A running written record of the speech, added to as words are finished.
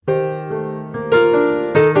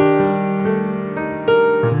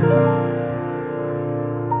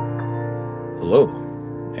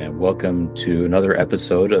Welcome to another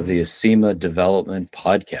episode of the Acima Development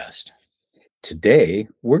Podcast. Today,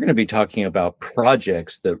 we're going to be talking about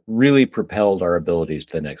projects that really propelled our abilities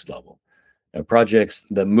to the next level, projects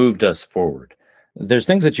that moved us forward. There's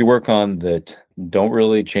things that you work on that don't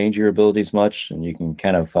really change your abilities much, and you can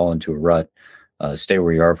kind of fall into a rut, stay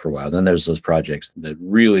where you are for a while. Then there's those projects that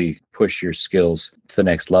really push your skills to the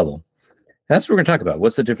next level. That's what we're going to talk about.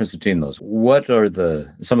 What's the difference between those? What are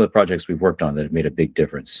some of the projects we've worked on that have made a big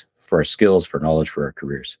difference for our skills, for knowledge, for our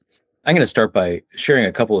careers? I'm going to start by sharing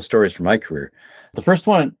a couple of stories from my career. The first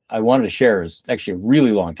one I wanted to share is actually a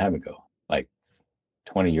really long time ago, like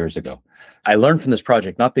 20 years ago. I learned from this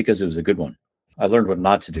project, not because it was a good one. I learned what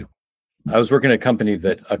not to do. I was working at a company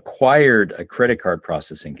that acquired a credit card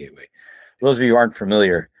processing gateway. For those of you who aren't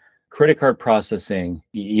familiar, credit card processing,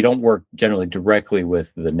 you don't work generally directly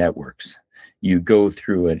with the networks. You go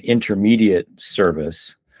through an intermediate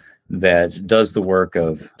service that does the work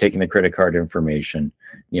of taking the credit card information,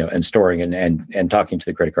 and storing and talking to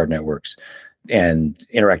the credit card networks and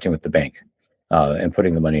interacting with the bank and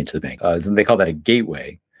putting the money into the bank. They call that a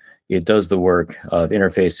gateway. It does the work of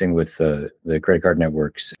interfacing with the credit card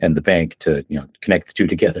networks and the bank to connect the two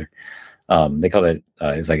together. They call that,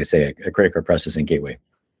 like I say, a credit card processing gateway.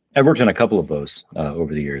 I've worked on a couple of those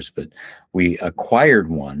over the years, but we acquired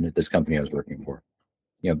one at this company I was working for.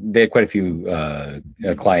 They had quite a few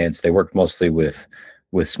clients. They worked mostly with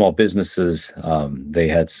small businesses. They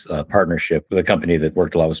had a partnership with a company that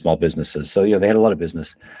worked a lot with small businesses. So, they had a lot of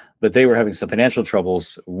business, but they were having some financial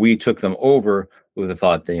troubles. We took them over with the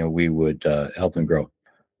thought that, we would help them grow.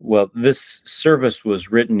 Well, this service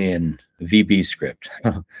was written in VBScript.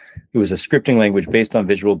 It was a scripting language based on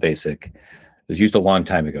Visual Basic. It was used a long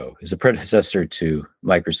time ago. It's a predecessor to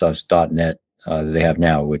Microsoft's .NET that they have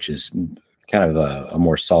now, which is kind of a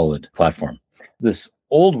more solid platform. This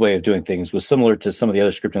old way of doing things was similar to some of the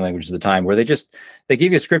other scripting languages at the time, where they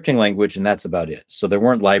give you a scripting language and that's about it. So there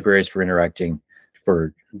weren't libraries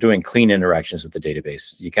for doing clean interactions with the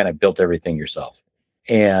database. You kind of built everything yourself.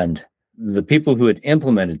 And the people who had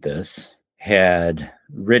implemented this had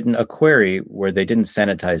written a query where they didn't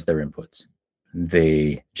sanitize their inputs.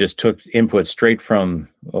 They just took input straight from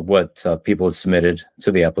what people had submitted to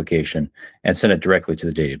the application and sent it directly to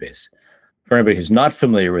the database. For anybody who's not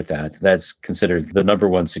familiar with that, that's considered the number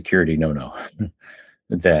one security no-no.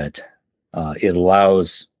 That it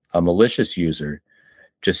allows a malicious user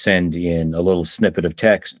to send in a little snippet of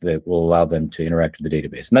text that will allow them to interact with the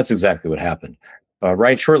database. And that's exactly what happened.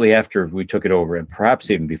 Right shortly after we took it over, and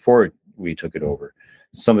perhaps even before we took it over,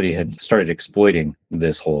 somebody had started exploiting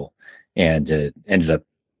this hole and ended up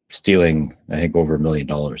stealing, I think, over $1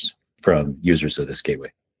 million from users of this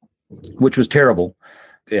gateway, which was terrible.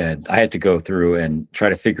 And I had to go through and try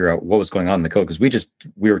to figure out what was going on in the code, because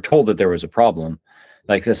we were told that there was a problem.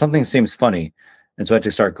 Like, something seems funny. And so I had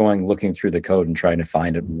to start looking through the code and trying to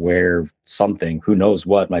find it where something, who knows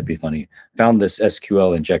what, might be funny. Found this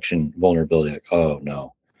SQL injection vulnerability, like, oh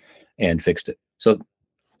no, and fixed it. So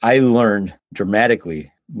I learned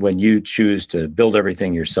dramatically, when you choose to build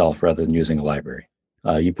everything yourself rather than using a library,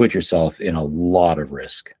 you put yourself in a lot of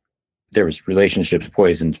risk. There was relationships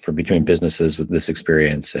poisoned between businesses with this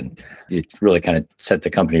experience, and it really kind of set the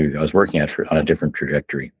company I was working at on a different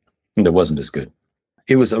trajectory, and it wasn't as good.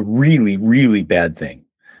 It was a really, really bad thing,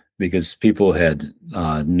 because people had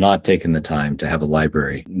not taken the time to have a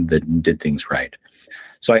library that did things right.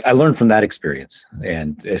 So I learned from that experience,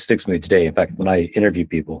 and it sticks with me today. In fact, when I interview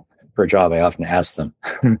people for a job, I often ask them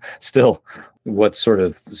still what sort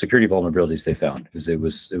of security vulnerabilities they found, because it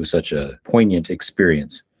was such a poignant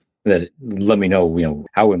experience that let me know,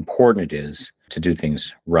 how important it is to do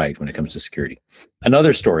things right when it comes to security.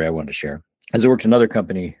 Another story I wanted to share is I worked at another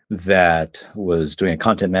company that was doing a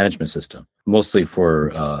content management system, mostly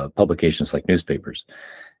for publications like newspapers.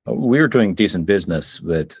 We were doing decent business,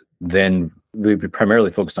 but then we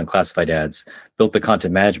primarily focused on classified ads, built the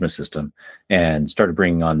content management system, and started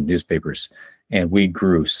bringing on newspapers. And we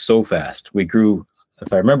grew so fast. We grew,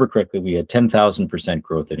 if I remember correctly, we had 10,000%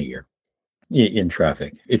 growth in a year in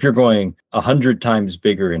traffic. If you're going 100 times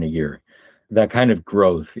bigger in a year, that kind of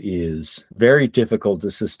growth is very difficult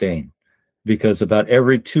to sustain, because about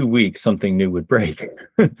every 2 weeks, something new would break.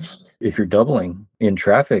 If you're doubling in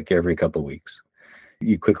traffic every couple of weeks,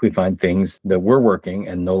 you quickly find things that were working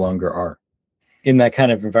and no longer are. In that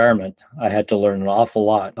kind of environment, I had to learn an awful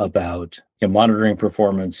lot about monitoring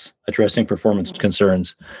performance, addressing performance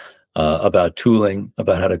concerns, about tooling,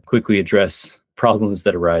 about how to quickly address problems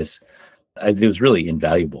that arise. It was really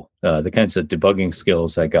invaluable. The kinds of debugging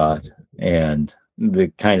skills I got, and the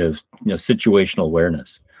kind of situational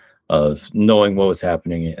awareness of knowing what was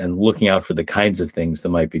happening and looking out for the kinds of things that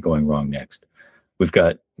might be going wrong next. We've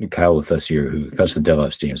got Kyle with us here who cuts the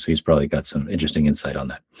DevOps team, so he's probably got some interesting insight on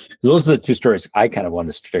that. Those are the two stories I kind of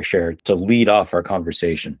wanted to share to lead off our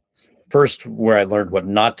conversation. First, where I learned what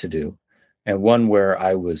not to do, and one where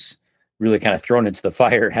I was really kind of thrown into the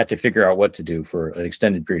fire, had to figure out what to do for an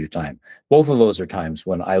extended period of time. Both of those are times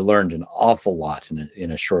when I learned an awful lot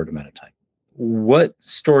in a short amount of time. What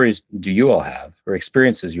stories do you all have, or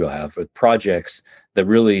experiences you all have with projects that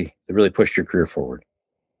really pushed your career forward?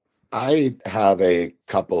 I have a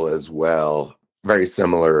couple as well, very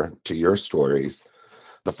similar to your stories.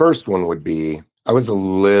 The first one would be, I was a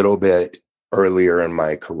little bit earlier in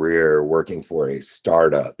my career working for a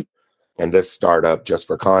startup. And this startup, just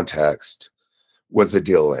for context, was a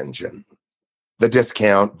deal engine. The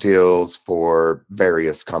discount deals for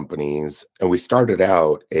various companies. And we started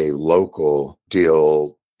out a local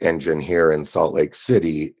deal engine here in Salt Lake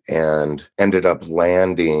City and ended up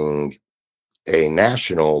landing a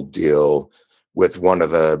national deal with one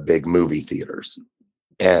of the big movie theaters.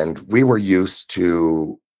 And we were used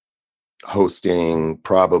to hosting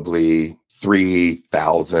probably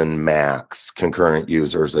 3,000 max concurrent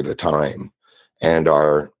users at a time. And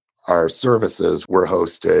our services were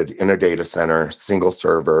hosted in a data center, single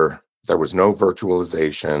server. There was no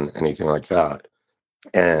virtualization, anything like that.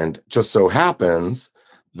 And just so happens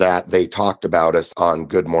that they talked about us on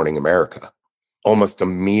Good Morning America. Almost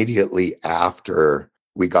immediately after,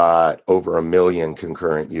 we got over 1 million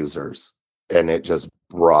concurrent users, and it just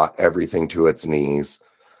brought everything to its knees.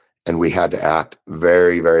 And we had to act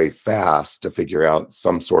very, very fast to figure out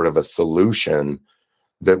some sort of a solution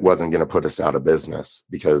that wasn't going to put us out of business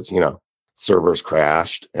because, servers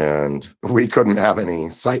crashed and we couldn't have any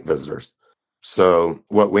site visitors. So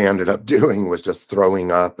what we ended up doing was just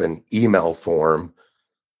throwing up an email form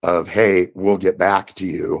of, hey, we'll get back to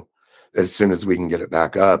you as soon as we can get it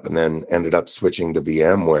back up, and then ended up switching to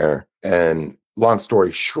VMware. And long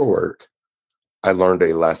story short, I learned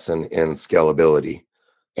a lesson in scalability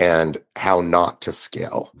and how not to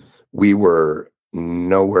scale. We were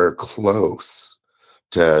nowhere close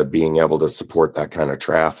to being able to support that kind of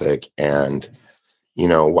traffic. And,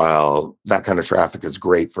 while that kind of traffic is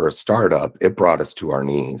great for a startup, it brought us to our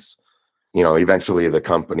knees. Eventually the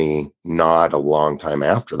company, not a long time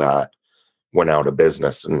after that, went out of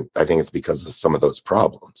business. And I think it's because of some of those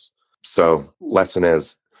problems. So lesson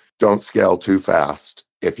is, don't scale too fast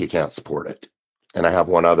if you can't support it. And I have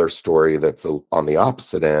one other story that's on the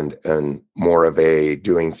opposite end and more of a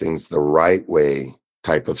doing things the right way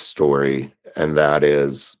type of story. And that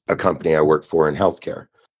is a company I worked for in healthcare.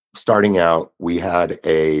 Starting out, we had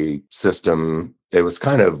a system that was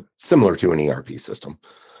kind of similar to an ERP system,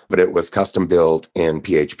 but it was custom built in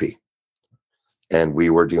PHP. And we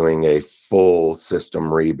were doing a full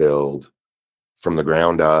system rebuild from the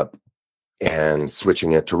ground up and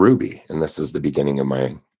switching it to Ruby. And this is the beginning of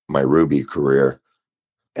my Ruby career.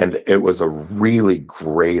 And it was a really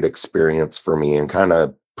great experience for me and kind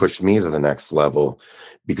of pushed me to the next level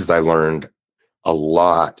because I learned a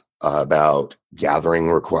lot about gathering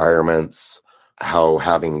requirements, how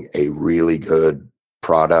having a really good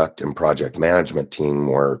product and project management team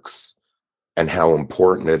works, and how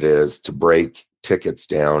important it is to break tickets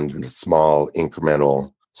down into small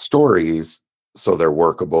incremental stories so they're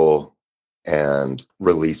workable and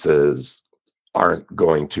releases aren't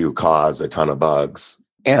going to cause a ton of bugs.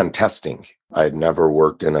 And testing. I'd never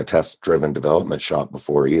worked in a test-driven development shop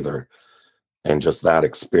before either. And just that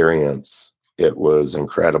experience, it was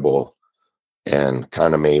incredible and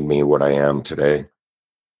kind of made me what I am today.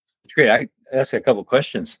 It's great. I asked a couple of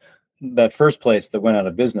questions. That first place that went out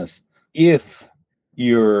of business, if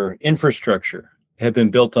your infrastructure had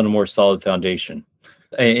been built on a more solid foundation,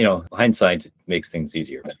 and, hindsight makes things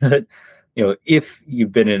easier. But, if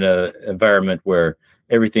you've been in an environment where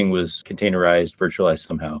everything was containerized, virtualized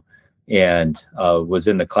somehow, and was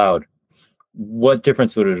in the cloud, what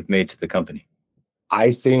difference would it have made to the company?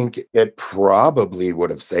 I think it probably would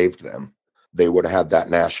have saved them. They would have had that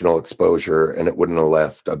national exposure and it wouldn't have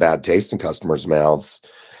left a bad taste in customers' mouths.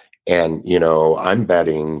 And, I'm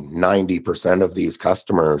betting 90% of these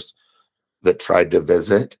customers that tried to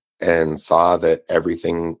visit and saw that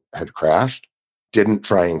everything had crashed didn't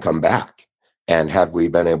try and come back. And had we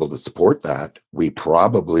been able to support that, we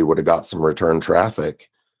probably would have got some return traffic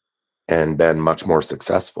and been much more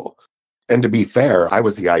successful. And to be fair, I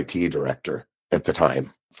was the IT director at the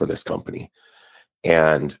time for this company,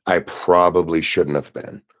 and I probably shouldn't have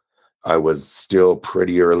been. I was still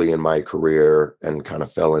pretty early in my career and kind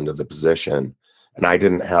of fell into the position, and I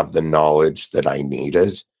didn't have the knowledge that I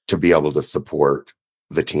needed to be able to support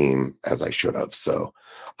the team as I should have. So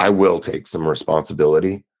I will take some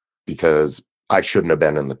responsibility because I shouldn't have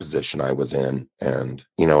been in the position I was in. And,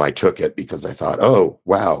 I took it because I thought, oh,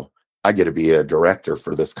 wow, I get to be a director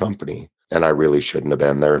for this company. And I really shouldn't have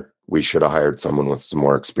been there. We should have hired someone with some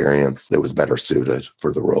more experience that was better suited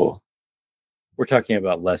for the role. We're talking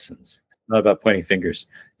about lessons, not about pointing fingers.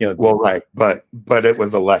 Well, right. But it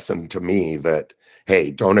was a lesson to me that, hey,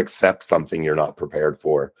 don't accept something you're not prepared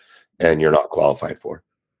for and you're not qualified for.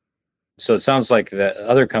 So it sounds like the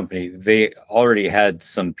other company, they already had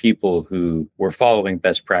some people who were following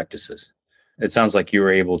best practices. It sounds like you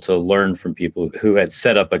were able to learn from people who had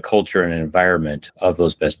set up a culture and an environment of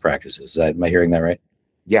those best practices. Am I hearing that right?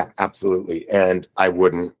 Yeah, absolutely. And I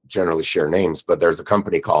wouldn't generally share names, but there's a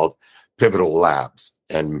company called Pivotal Labs,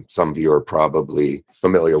 and some of you are probably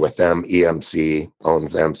familiar with them. EMC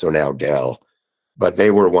owns them, so now Dell. But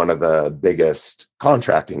they were one of the biggest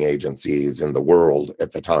contracting agencies in the world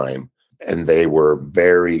at the time. And they were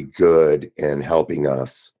very good in helping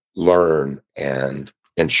us learn and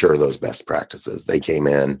ensure those best practices. They came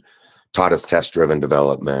in, taught us test-driven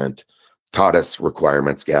development, taught us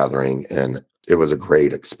requirements gathering, and it was a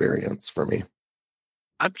great experience for me.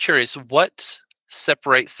 I'm curious, what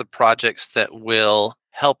separates the projects that will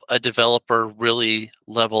help a developer really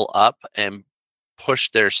level up and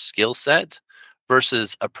push their skill set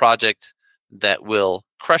versus a project that will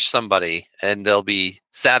crush somebody and they'll be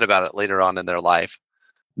sad about it later on in their life?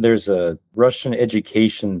 There's a Russian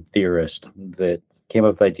education theorist that came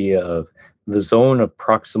up with the idea of the zone of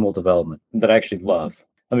proximal development that I actually love.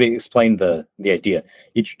 Let me explain the idea.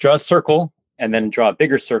 You draw a circle and then draw a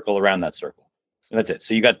bigger circle around that circle. And that's it.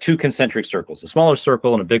 So you got two concentric circles, a smaller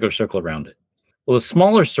circle and a bigger circle around it. Well, the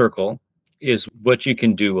smaller circle is what you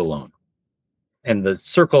can do alone. And the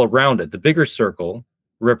circle around it, the bigger circle,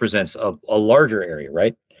 represents a larger area,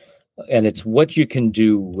 right? And it's what you can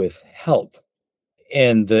do with help.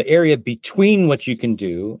 And the area between what you can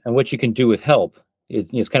do and what you can do with help is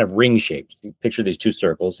it's kind of ring shaped. You picture these two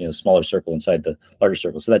circles, smaller circle inside the larger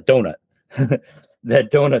circle. So that donut,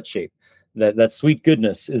 that donut shape, that sweet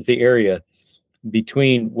goodness is the area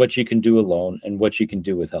between what you can do alone and what you can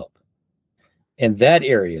do with help. And that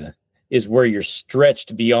area is where you're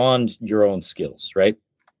stretched beyond your own skills, right?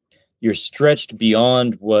 You're stretched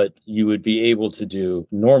beyond what you would be able to do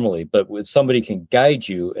normally, but with somebody can guide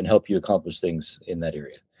you and help you accomplish things in that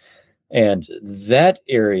area. And that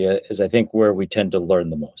area is, I think, where we tend to learn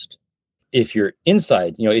the most. If you're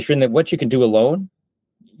inside, if you're in what you can do alone,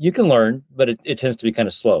 you can learn, but it tends to be kind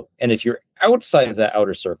of slow. And if you're outside of that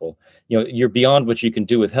outer circle, you're beyond what you can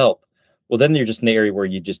do with help. Well, then you're just in the area where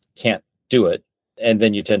you just can't do it. And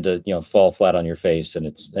then you tend to, fall flat on your face and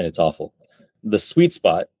it's awful. The sweet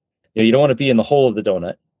spot, you don't want to be in the hole of the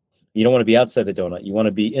donut. You don't want to be outside the donut. You want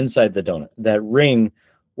to be inside the donut, that ring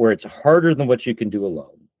where it's harder than what you can do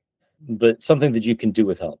alone, but something that you can do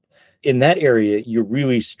with help. In that area, you're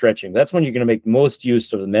really stretching. That's when you're going to make most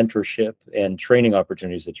use of the mentorship and training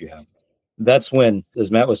opportunities that you have. That's when, as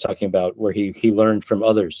Matt was talking about, where he learned from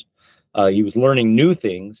others. He was learning new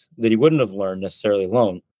things that he wouldn't have learned necessarily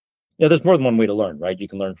alone. There's more than one way to learn, right? You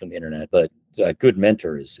can learn from the internet, but a good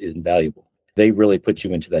mentor is invaluable. They really put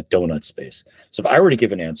you into that donut space. So if I were to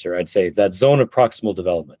give an answer, I'd say that zone of proximal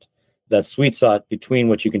development, that sweet spot between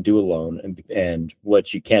what you can do alone and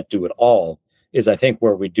what you can't do at all, is, I think,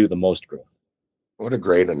 where we do the most growth. What a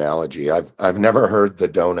great analogy. I've never heard the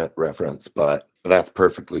donut reference, but that's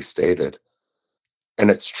perfectly stated. And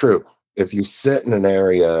it's true. If you sit in an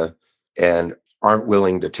area and aren't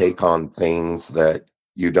willing to take on things that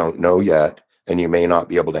you don't know yet, and you may not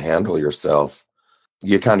be able to handle yourself,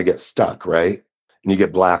 you kind of get stuck, right? And you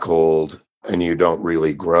get black holed and you don't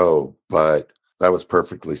really grow. But that was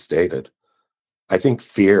perfectly stated. I think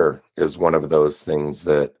fear is one of those things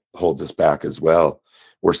that holds us back as well.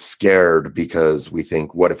 We're scared because we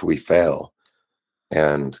think, what if we fail?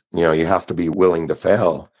 And, you have to be willing to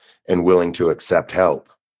fail and willing to accept help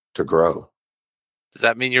to grow. Does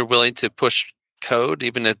that mean you're willing to push code,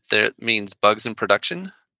 even if that means bugs in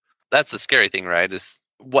production? That's the scary thing, right? Is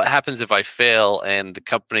what happens if I fail and the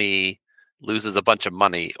company loses a bunch of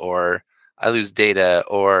money, or I lose data,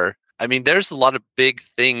 or, there's a lot of big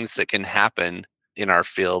things that can happen in our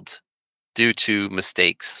field due to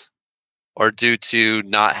mistakes or due to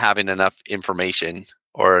not having enough information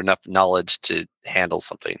or enough knowledge to handle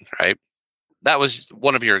something, right? That was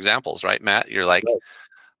one of your examples, right, Matt? You're like, Right.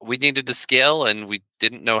 We needed to scale and we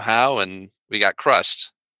didn't know how and we got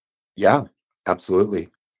crushed. Yeah, absolutely.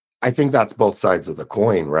 I think that's both sides of the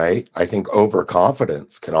coin, right? I think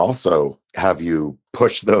overconfidence can also have you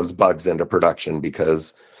push those bugs into production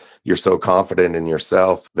because you're so confident in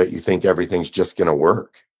yourself that you think everything's just going to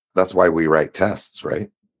work. That's why we write tests, right?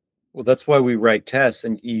 Well, that's why we write tests,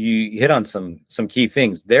 and you hit on some key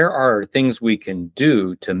things. There are things we can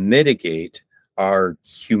do to mitigate our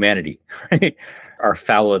humanity, right? Our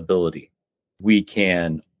fallibility. We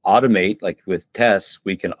can automate, like with tests,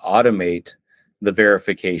 we can automate the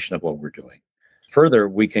verification of what we're doing. Further,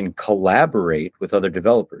 we can collaborate with other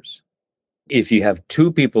developers. If you have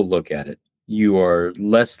two people look at it, you are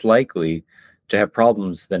less likely to have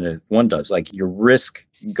problems than if one does. Like your risk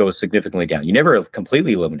goes significantly down. You never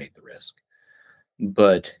completely eliminate the risk,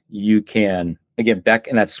 but you can, again, back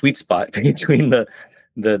in that sweet spot between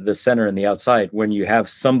the center and the outside, when you have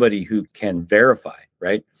somebody who can verify,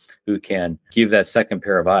 right? Who can give that second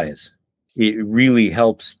pair of eyes. It really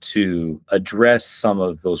helps to address some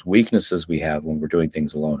of those weaknesses we have when we're doing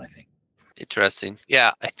things alone, I think. Interesting.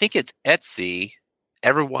 Yeah, I think it's Etsy.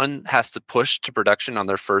 Everyone has to push to production on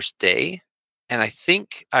their first day. And I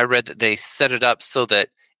think I read that they set it up so that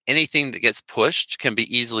anything that gets pushed can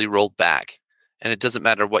be easily rolled back. And it doesn't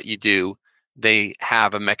matter what you do, they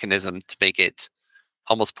have a mechanism to make it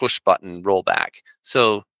almost push button rollback.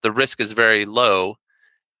 So the risk is very low,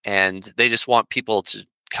 and they just want people to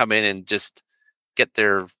come in and just get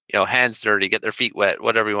their hands dirty, get their feet wet,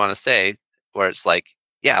 whatever you want to say, where it's like,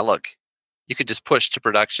 yeah, look, you could just push to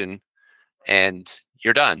production and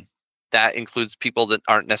you're done. That includes people that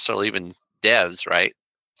aren't necessarily even devs, right?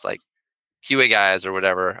 It's like QA guys or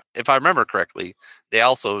whatever. If I remember correctly, they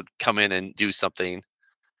also come in and do something.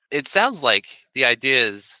 It sounds like the idea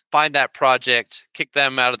is find that project, kick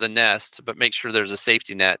them out of the nest, but make sure there's a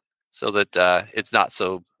safety net so that it's not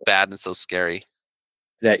so bad and so scary.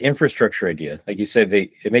 That infrastructure idea, like you said,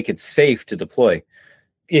 they make it safe to deploy.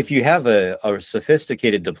 If you have a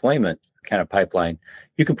sophisticated deployment kind of pipeline,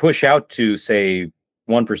 you can push out to, say,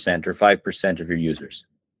 1% or 5% of your users.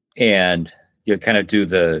 And you kind of do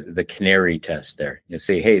the canary test there. You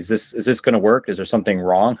say, hey, is this going to work? Is there something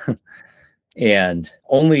wrong? And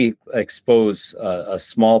only expose a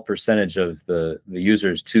small percentage of the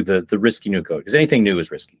users to the risky new code, because anything new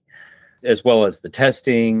is risky, as well as the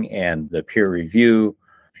testing and the peer review.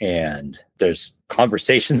 And there's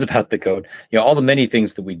conversations about the code, all the many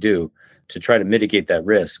things that we do to try to mitigate that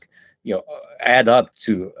risk, add up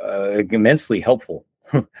to immensely helpful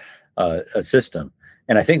a system.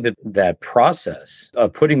 And I think that process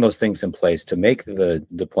of putting those things in place to make the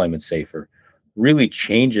deployment safer really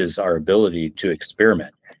changes our ability to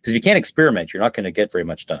experiment. Because if you can't experiment, you're not going to get very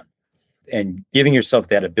much done. And giving yourself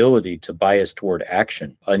that ability to bias toward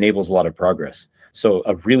action enables a lot of progress. So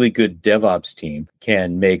a really good DevOps team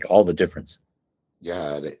can make all the difference.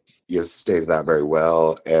 Yeah, you stated that very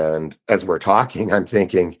well. And as we're talking, I'm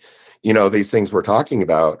thinking, these things we're talking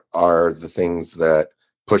about are the things that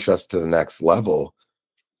push us to the next level.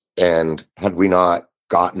 And had we not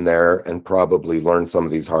gotten there and probably learned some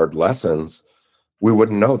of these hard lessons, we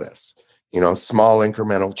wouldn't know this. Small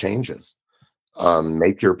incremental changes.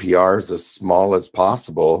 Make your PRs as small as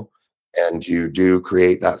possible, and you do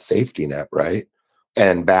create that safety net, right?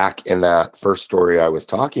 And back in that first story I was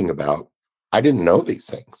talking about, I didn't know these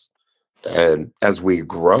things. And as we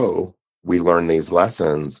grow, we learn these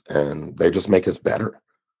lessons, and they just make us better.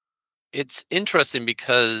 It's interesting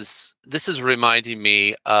because this is reminding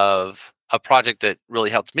me of a project that really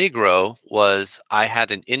helped me grow. Was I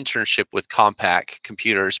had an internship with Compaq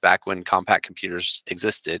Computers back when Compaq Computers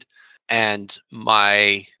existed. And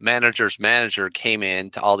my manager's manager came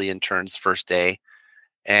in to all the interns first day,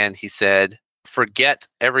 and he said, forget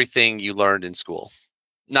everything you learned in school.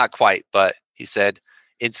 Not quite, but he said,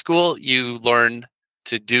 in school, you learn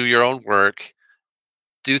to do your own work,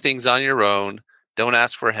 do things on your own, don't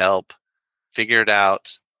ask for help, figure it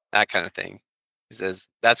out, that kind of thing. He says,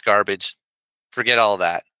 that's garbage. Forget all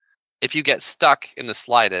that. If you get stuck in the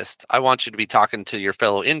slightest, I want you to be talking to your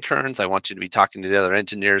fellow interns. I want you to be talking to the other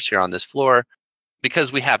engineers here on this floor,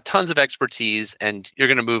 because we have tons of expertise and you're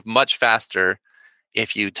going to move much faster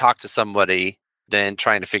if you talk to somebody than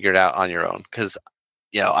trying to figure it out on your own. Because,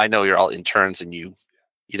 I know you're all interns and you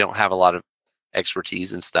don't have a lot of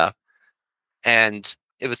expertise and stuff. And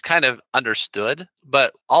it was kind of understood,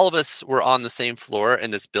 but all of us were on the same floor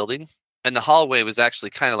in this building, and the hallway was actually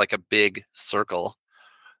kind of like a big circle.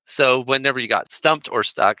 So whenever you got stumped or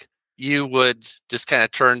stuck, you would just kind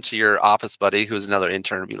of turn to your office buddy, who's another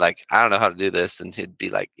intern, and be like, I don't know how to do this. And he'd be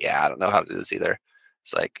like, yeah, I don't know how to do this either.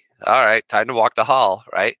 It's like, all right, time to walk the hall,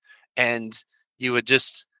 right? And you would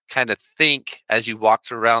just kind of think as you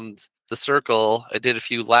walked around the circle, I did a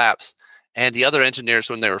few laps, and the other engineers,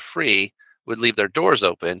 when they were free, would leave their doors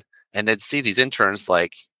open, and they'd see these interns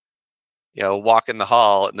like, walk in the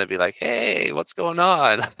hall and they'd be like, "Hey, what's going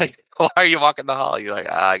on? Like, why are you walking the hall?" You're like,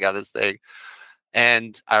 "I got this thing."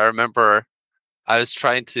 And I remember I was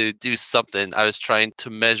trying to do something. I was trying to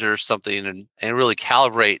measure something and really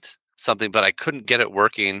calibrate something, but I couldn't get it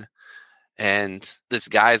working. And this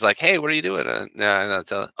guy's like, "Hey, what are you doing?"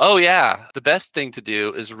 Oh, yeah. The best thing to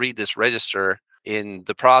do is read this register in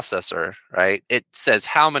the processor, right? It says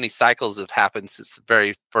how many cycles have happened since the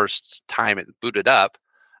very first time it booted up.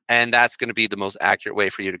 And that's going to be the most accurate way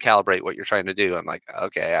for you to calibrate what you're trying to do. I'm like,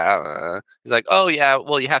 okay, I don't know. He's like, "Oh, yeah,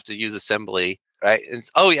 well, you have to use assembly, right?" And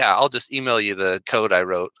oh, yeah, I'll just email you the code I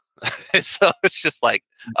wrote. So it's just like,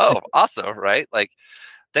 oh, awesome, right? Like,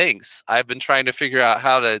 thanks. I've been trying to figure out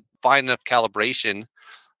how to find enough calibration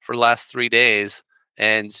for the last 3 days,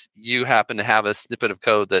 and you happen to have a snippet of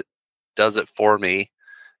code that does it for me,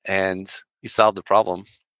 and you solved the problem.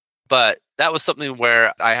 But that was something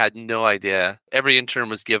where I had no idea. Every intern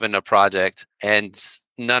was given a project, and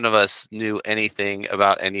none of us knew anything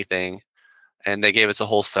about anything. And they gave us a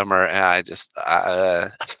whole summer, and I just,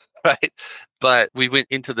 right? But we went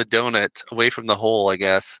into the donut away from the hole, I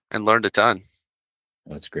guess, and learned a ton.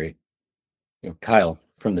 That's great. Kyle,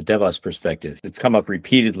 from the DevOps perspective, it's come up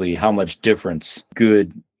repeatedly how much difference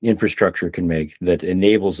good infrastructure can make that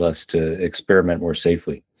enables us to experiment more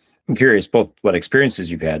safely. I'm curious both what experiences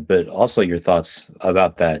you've had, but also your thoughts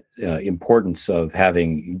about that importance of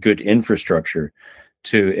having good infrastructure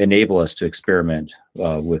to enable us to experiment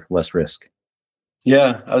with less risk.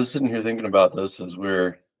 Yeah, I was sitting here thinking about this as we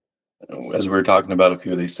were talking about a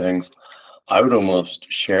few of these things. I would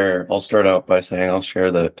almost share, I'll start out by saying I'll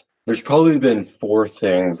share that there's probably been 4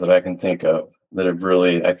 things that I can think of that have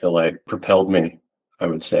really, I feel like, propelled me, I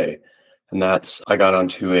would say. And that's, I got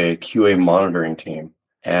onto a QA monitoring team.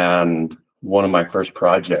 And one of my first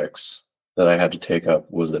projects that I had to take up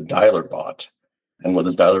was a dialer bot. And what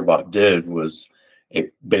this dialer bot did was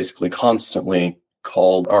it basically constantly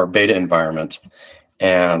called our beta environment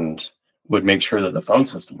and would make sure that the phone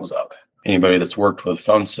system was up. Anybody that's worked with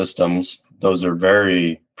phone systems, those are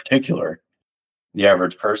very particular. The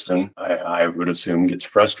average person, I would assume, gets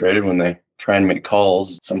frustrated when they try and make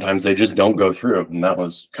calls. Sometimes they just don't go through. And that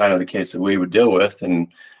was kind of the case that we would deal with. And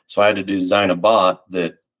so I had to design a bot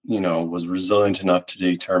that, was resilient enough to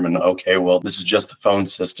determine, okay, well, this is just the phone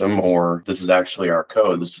system, or this is actually our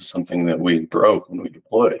code. This is something that we broke when we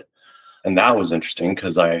deployed. And that was interesting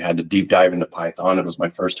because I had to deep dive into Python. It was my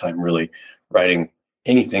first time really writing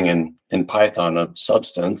anything in Python of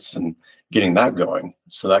substance and getting that going.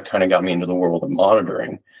 So that kind of got me into the world of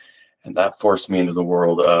monitoring. And that forced me into the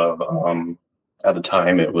world of, at the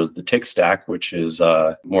time, it was the tick stack, which is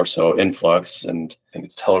more so influx, and I think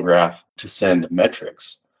it's Telegraph, to send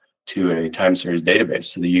metrics to a time series database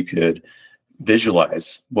so that you could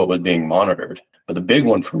visualize what was being monitored. But the big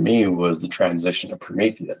one for me was the transition to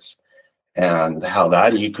Prometheus and how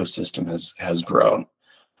that ecosystem has grown.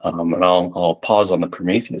 And I'll pause on the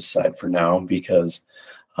Prometheus side for now because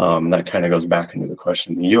that kind of goes back into the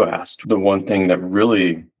question that you asked. The one thing that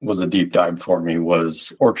really was a deep dive for me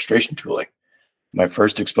was orchestration tooling. My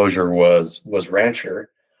first exposure was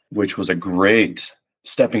Rancher, which was a great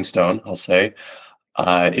stepping stone, I'll say.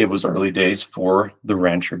 It was early days for the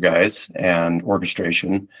Rancher guys and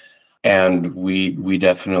orchestration. And we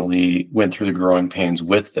definitely went through the growing pains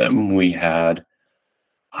with them. We had,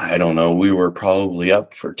 I don't know, we were probably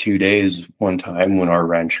up for 2 days one time when our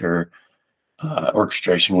Rancher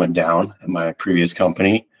orchestration went down at my previous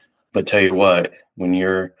company. But tell you what, when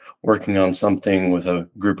you're working on something with a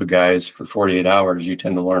group of guys for 48 hours, you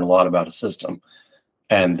tend to learn a lot about a system.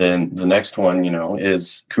 And then the next one,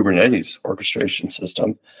 is Kubernetes orchestration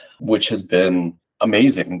system, which has been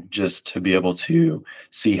amazing just to be able to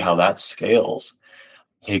see how that scales.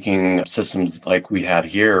 Taking systems like we had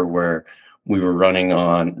here where we were running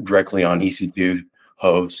directly on EC2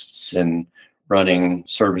 hosts and running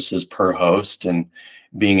services per host and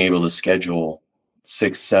being able to schedule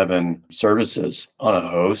 6-7 services on a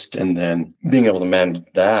host and then being able to manage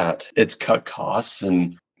that, it's cut costs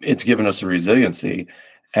and it's given us a resiliency.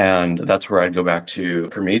 And that's where I'd go back to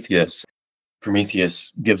Prometheus.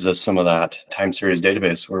 Prometheus gives us some of that time series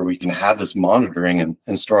database where we can have this monitoring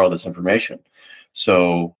and store all this information.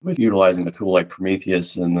 So with utilizing a tool like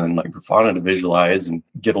Prometheus and then like Grafana to visualize and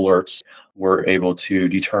get alerts, we're able to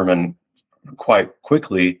determine quite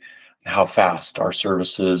quickly how fast our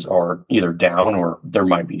services are either down or there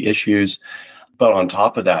might be issues. But on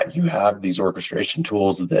top of that, you have these orchestration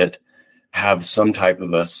tools that have some type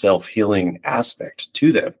of a self-healing aspect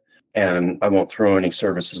to them. And I won't throw any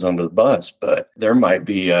services under the bus, but there might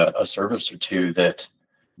be a service or two that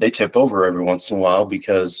they tip over every once in a while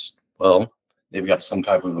because, well, they've got some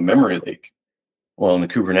type of a memory leak. Well, in the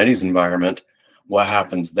Kubernetes environment, what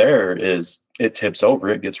happens there is it tips over,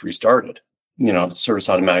 it gets restarted. Service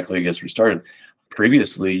automatically gets restarted.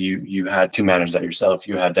 Previously, you had to manage that yourself.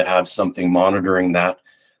 You had to have something monitoring that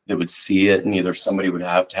would see it, and either somebody would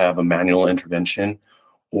have to have a manual intervention,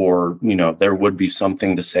 or there would be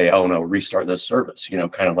something to say, oh no, restart this service,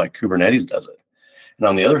 kind of like Kubernetes does it. And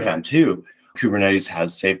on the other hand, too, Kubernetes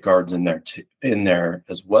has safeguards in there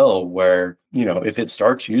as well, where if it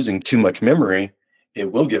starts using too much memory,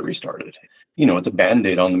 it will get restarted. It's a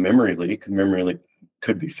band-aid on the memory leak. The memory leak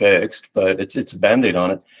could be fixed, but it's a band-aid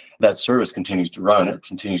on it. That service continues to run, it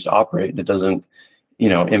continues to operate, and it doesn't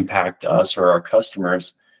impact us or our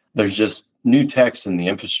customers. There's just new techs in the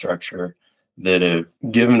infrastructure that have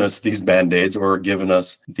given us these band-aids or given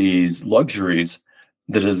us these luxuries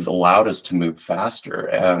that has allowed us to move faster.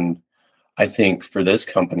 And I think for this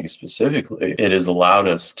company specifically, it has allowed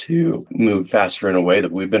us to move faster in a way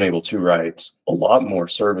that we've been able to write a lot more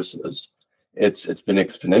services. It's been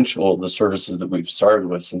exponential, the services that we've started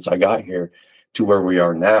with since I got here to where we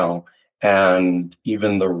are now. And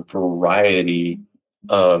even the variety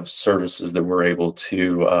of services that we're able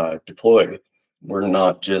to deploy. We're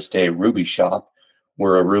not just a Ruby shop.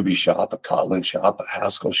 We're a Ruby shop, a Kotlin shop, a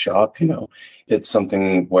Haskell shop. It's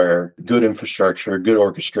something where good infrastructure, good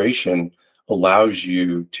orchestration allows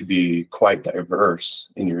you to be quite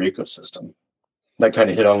diverse in your ecosystem. That kind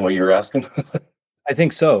of hit on what you were asking. I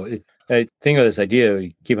think so. I think of this idea,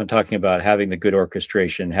 we keep on talking about having the good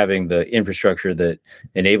orchestration, having the infrastructure that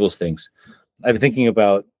enables things. I've been thinking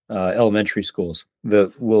about elementary schools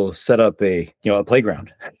that will set up a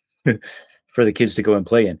playground for the kids to go and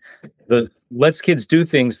play in. That lets kids do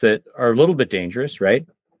things that are a little bit dangerous, right?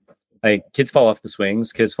 Like kids fall off the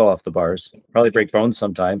swings, kids fall off the bars, probably break bones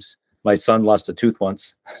sometimes. My son lost a tooth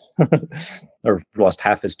once, or lost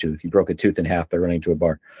half his tooth. He broke a tooth in half by running to a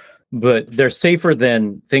bar. But they're safer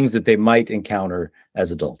than things that they might encounter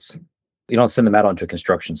as adults. You don't send them out onto a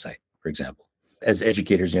construction site, for example. As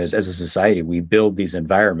educators, as a society, we build these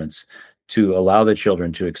environments to allow the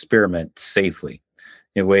children to experiment safely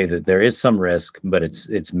in a way that there is some risk, but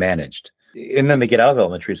it's managed. And then they get out of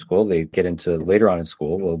elementary school, they get into later on in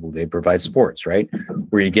school, well, they provide sports, right?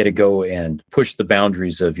 Where you get to go and push the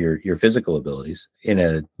boundaries of your physical abilities in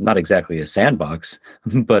a, not exactly a sandbox,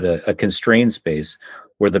 but a constrained space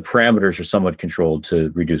where the parameters are somewhat controlled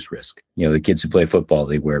to reduce risk. The kids who play football,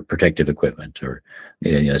 they wear protective equipment or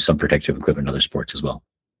some protective equipment in other sports as well.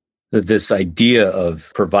 This idea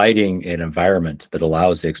of providing an environment that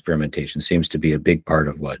allows the experimentation seems to be a big part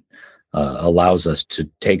of what allows us to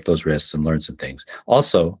take those risks and learn some things.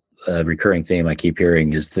 Also, a recurring theme I keep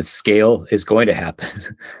hearing is that scale is going to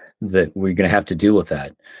happen, that we're going to have to deal with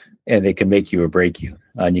that. And they can make you or break you.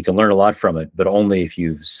 And you can learn a lot from it, but only if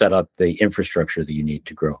you've set up the infrastructure that you need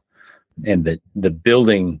to grow. And that the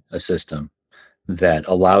building a system that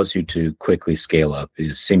allows you to quickly scale up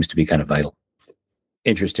seems to be kind of vital.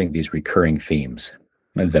 Interesting, these recurring themes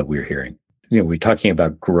that we're hearing. We're talking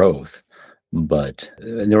about growth, but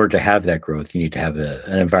in order to have that growth, you need to have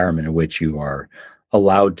an environment in which you are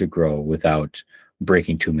allowed to grow without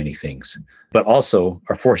breaking too many things, but also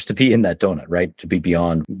are forced to be in that donut, right? To be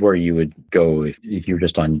beyond where you would go if you're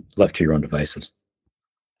just left to your own devices.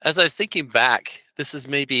 As I was thinking back, this is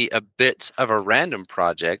maybe a bit of a random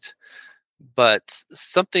project, but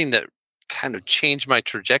something that kind of changed my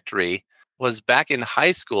trajectory was back in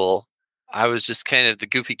high school. I was just kind of the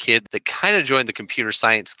goofy kid that kind of joined the computer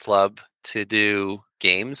science club to do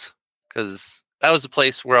games, because that was a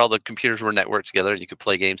place where all the computers were networked together and you could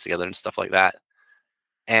play games together and stuff like that.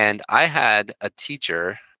 And I had a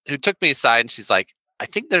teacher who took me aside and she's like, I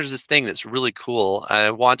think there's this thing that's really cool.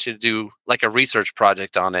 I want you to do like a research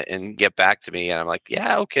project on it and get back to me. And I'm like,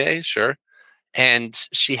 yeah, okay, sure. And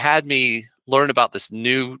she had me learn about this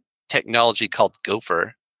new technology called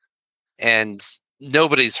Gopher. And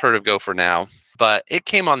nobody's heard of Gopher now, but it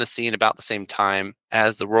came on the scene about the same time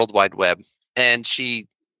as the World Wide Web. And she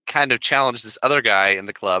kind of challenged this other guy in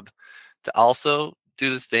the club to also do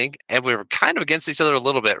this thing. And we were kind of against each other a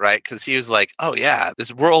little bit, right? Because he was like, oh yeah,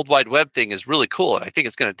 this World Wide Web thing is really cool. And I think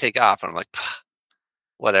it's going to take off. And I'm like,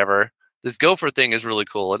 whatever. This Gopher thing is really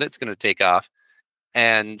cool and it's going to take off.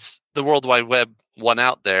 And the World Wide Web won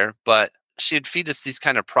out there, but she'd feed us these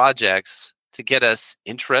kind of projects to get us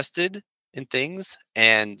interested in things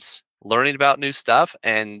and learning about new stuff.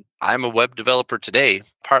 And I'm a web developer today,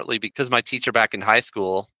 partly because my teacher back in high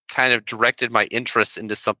school kind of directed my interest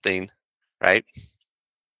into something, right?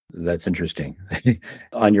 That's interesting.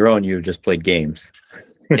 On your own, you just played games.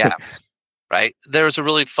 Yeah, right. There was a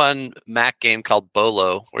really fun Mac game called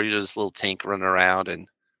Bolo where you're this little tank running around and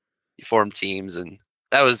you form teams. And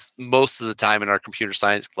that was most of the time in our computer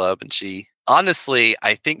science club. And she, honestly,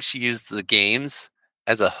 I think she used the games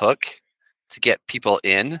as a hook to get people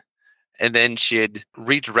in. And then she'd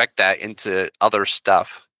redirect that into other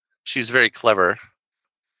stuff. She was very clever.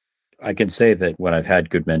 I can say that when I've had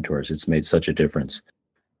good mentors, it's made such a difference.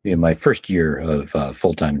 In my first year of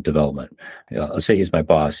full-time development, I'll say he's my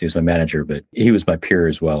boss, he was my manager, but he was my peer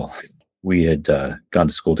as well. We had gone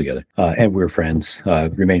to school together, and we were friends,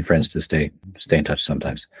 remain friends to stay in touch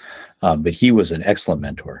sometimes. But he was an excellent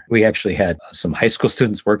mentor. We actually had some high school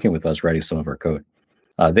students working with us writing some of our code.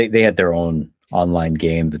 They had their own online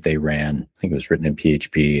game that they ran. I think it was written in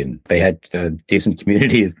PHP, and they had a decent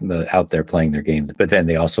community out there playing their game. But then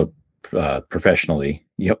they also professionally,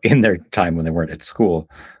 in their time when they weren't at school,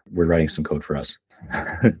 were writing some code for us.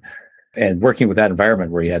 And working with that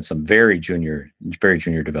environment where you had some very junior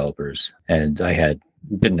developers, and I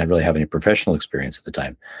didn't really have any professional experience at the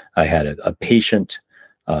time. I had a patient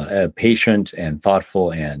and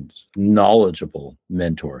thoughtful and knowledgeable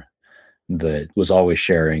mentor that was always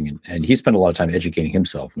sharing, and he spent a lot of time educating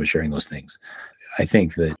himself and was sharing those things. I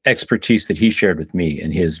think the expertise that he shared with me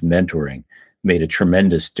and his mentoring made a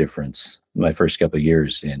tremendous difference my first couple of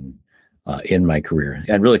years in my career,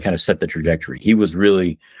 and really kind of set the trajectory. He was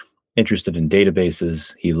really interested in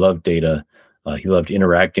databases. He loved data. He loved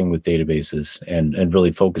interacting with databases and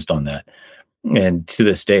really focused on that. And to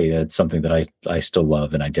this day, that's something that I still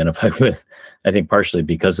love and identify with. I think partially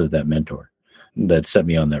because of that mentor that set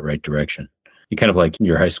me on that right direction. You kind of like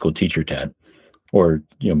your high school teacher, Tad. Or,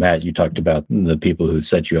 Matt, you talked about the people who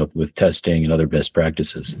set you up with testing and other best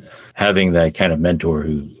practices. Having that kind of mentor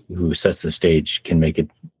who sets the stage can make it,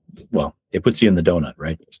 well, it puts you in the donut,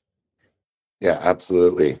 right? Yeah,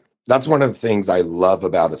 absolutely. That's one of the things I love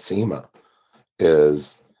about Acima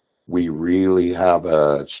is we really have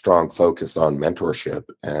a strong focus on mentorship,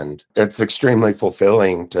 and it's extremely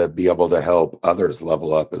fulfilling to be able to help others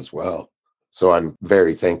level up as well. So I'm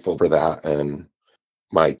very thankful for that. And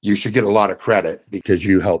Mike, you should get a lot of credit because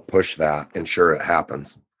you help push that, ensure it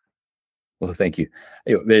happens. Well, thank you.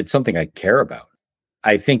 It's something I care about.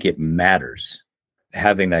 I think it matters.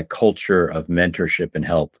 Having that culture of mentorship and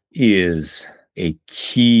help is a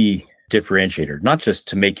key differentiator, not just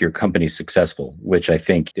to make your company successful, which I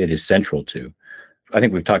think it is central to. I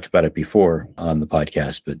think we've talked about it before on the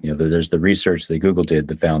podcast, but there's the research that Google did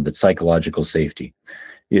that found that psychological safety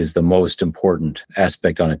is the most important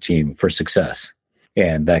aspect on a team for success.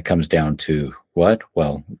 And that comes down to what?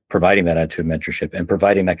 Well, providing that attitude of mentorship and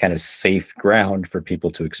providing that kind of safe ground for people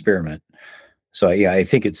to experiment. So yeah, I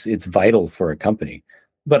think it's vital for a company,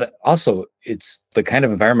 but also it's the kind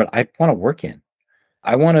of environment I want to work in.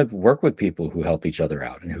 I want to work with people who help each other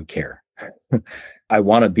out and who care. I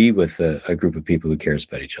want to be with a group of people who cares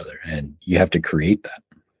about each other, and you have to create that.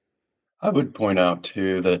 I would point out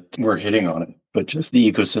too that we're hitting on it, but just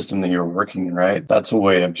the ecosystem that you're working in, right? That's a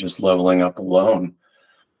way of just leveling up alone.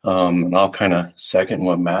 And I'll kind of second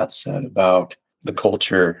what Matt said about the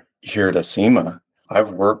culture here at Acima.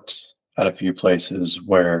 I've worked at a few places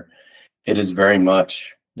where it is very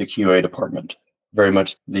much the QA department, very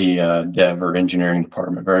much the dev or engineering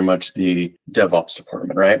department, very much the DevOps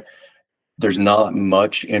department, right? There's not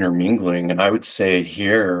much intermingling. And I would say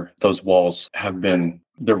here, those walls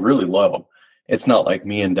they're really low. It's not like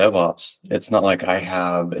me and DevOps. It's not like I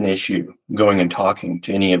have an issue going and talking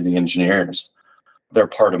to any of the engineers. They're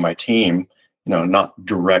part of my team, not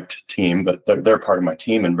direct team, but they're part of my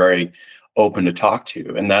team and very open to talk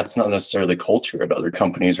to. And that's not necessarily culture at other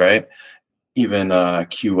companies, right? Even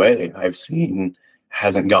QA I've seen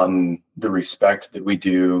hasn't gotten the respect that we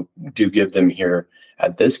do give them here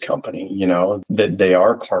at this company, that they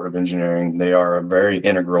are part of engineering. They are a very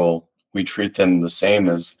integral. We treat them the same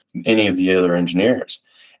as any of the other engineers.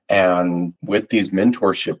 And with these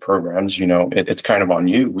mentorship programs, it's kind of on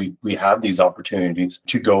you. We have these opportunities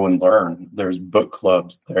to go and learn. There's book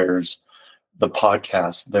clubs, there's the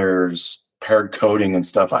podcast, there's paired coding and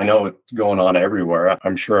stuff. I know it's going on everywhere.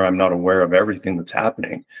 I'm sure I'm not aware of everything that's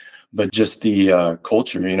happening, but just the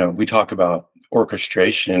culture, we talk about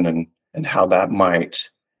orchestration and how that might,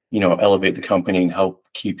 elevate the company and help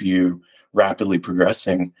keep you rapidly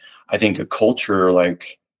progressing. I think a culture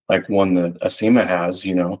like one that Acima has,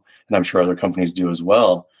 and I'm sure other companies do as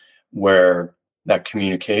well, where that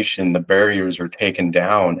communication, the barriers are taken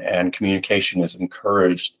down and communication is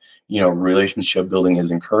encouraged, relationship building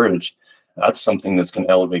is encouraged. That's something that's going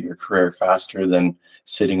to elevate your career faster than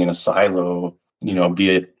sitting in a silo, be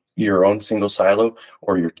it your own single silo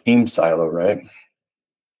or your team silo, right?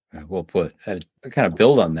 Well put. I kind of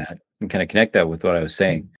build on that and kind of connect that with what I was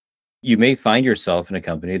saying. You may find yourself in a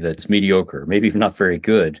company that's mediocre, maybe even not very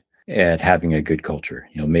good, at having a good culture.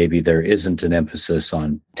 Maybe there isn't an emphasis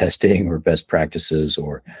on testing or best practices,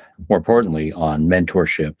 or more importantly, on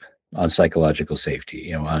mentorship, on psychological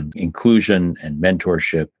safety, on inclusion and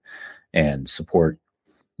mentorship and support.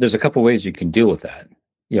 There's a couple ways you can deal with that.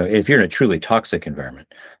 If you're in a truly toxic environment,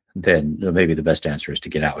 then maybe the best answer is to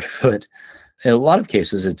get out. But in a lot of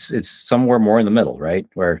cases, it's somewhere more in the middle, right?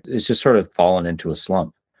 Where it's just sort of fallen into a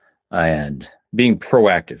slump. And being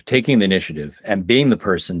proactive, taking the initiative, and being the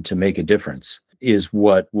person to make a difference is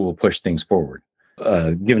what will push things forward.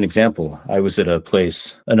 Give an example. I was at a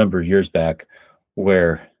place a number of years back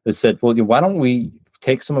where it said, well, why don't we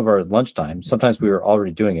take some of our lunchtime? Sometimes we were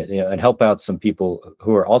already doing it, and help out some people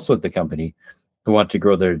who are also at the company who want to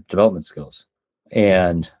grow their development skills.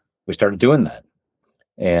 And we started doing that.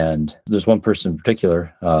 And there's one person in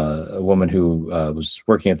particular, a woman who was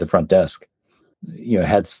working at the front desk,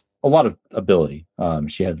 had a lot of ability.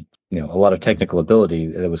 She had, a lot of technical ability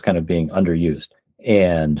that was kind of being underused.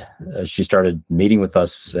 And she started meeting with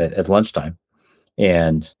us at lunchtime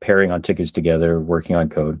and pairing on tickets together, working on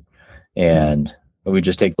code. And we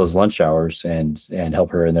just take those lunch hours and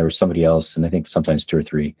help her. And there was somebody else, and I think sometimes 2 or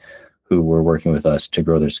 3, who were working with us to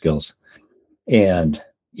grow their skills. And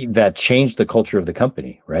that changed the culture of the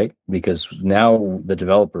company, right? Because now the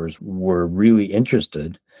developers were really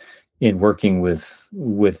interested in working with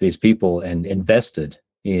these people and invested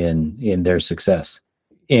in their success.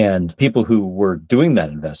 And people who were doing that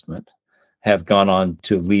investment have gone on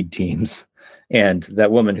to lead teams. And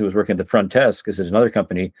that woman who was working at the front desk is at another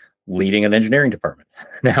company leading an engineering department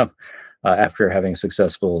now, after having a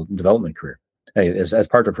successful development career, as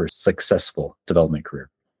part of her successful development career.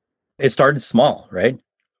 It started small, right?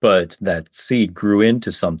 But that seed grew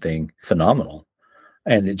into something phenomenal.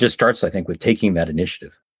 And it just starts, I think, with taking that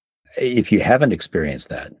initiative. If you haven't experienced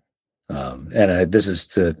that, this is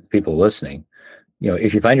to people listening,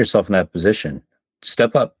 if you find yourself in that position,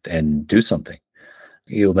 step up and do something.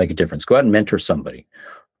 You'll make a difference. Go out and mentor somebody,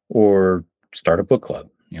 or start a book club.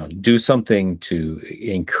 Do something to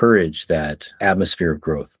encourage that atmosphere of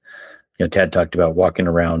growth. Tad talked about walking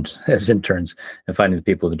around as interns and finding the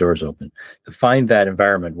people with the doors open. Find that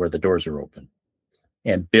environment where the doors are open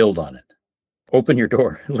and build on it. Open your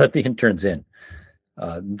door, let the interns in.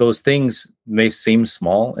 Those things may seem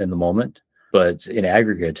small in the moment, but in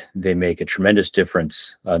aggregate, they make a tremendous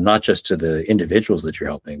difference, not just to the individuals that you're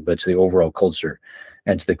helping, but to the overall culture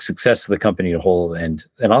and to the success of the company as a whole, and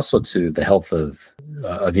also to the health of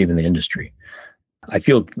even the industry. I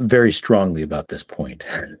feel very strongly about this point.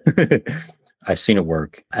 I've seen it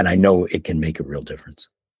work, and I know it can make a real difference.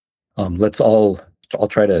 I'll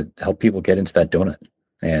try to help people get into that donut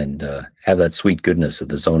and have that sweet goodness of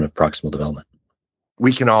the zone of proximal development.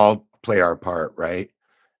 We can all play our part, right?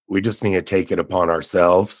 We just need to take it upon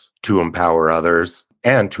ourselves to empower others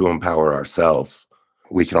and to empower ourselves.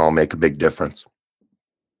 We can all make a big difference.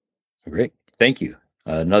 Great. Thank you.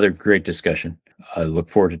 Another great discussion. I look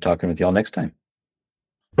forward to talking with y'all next time.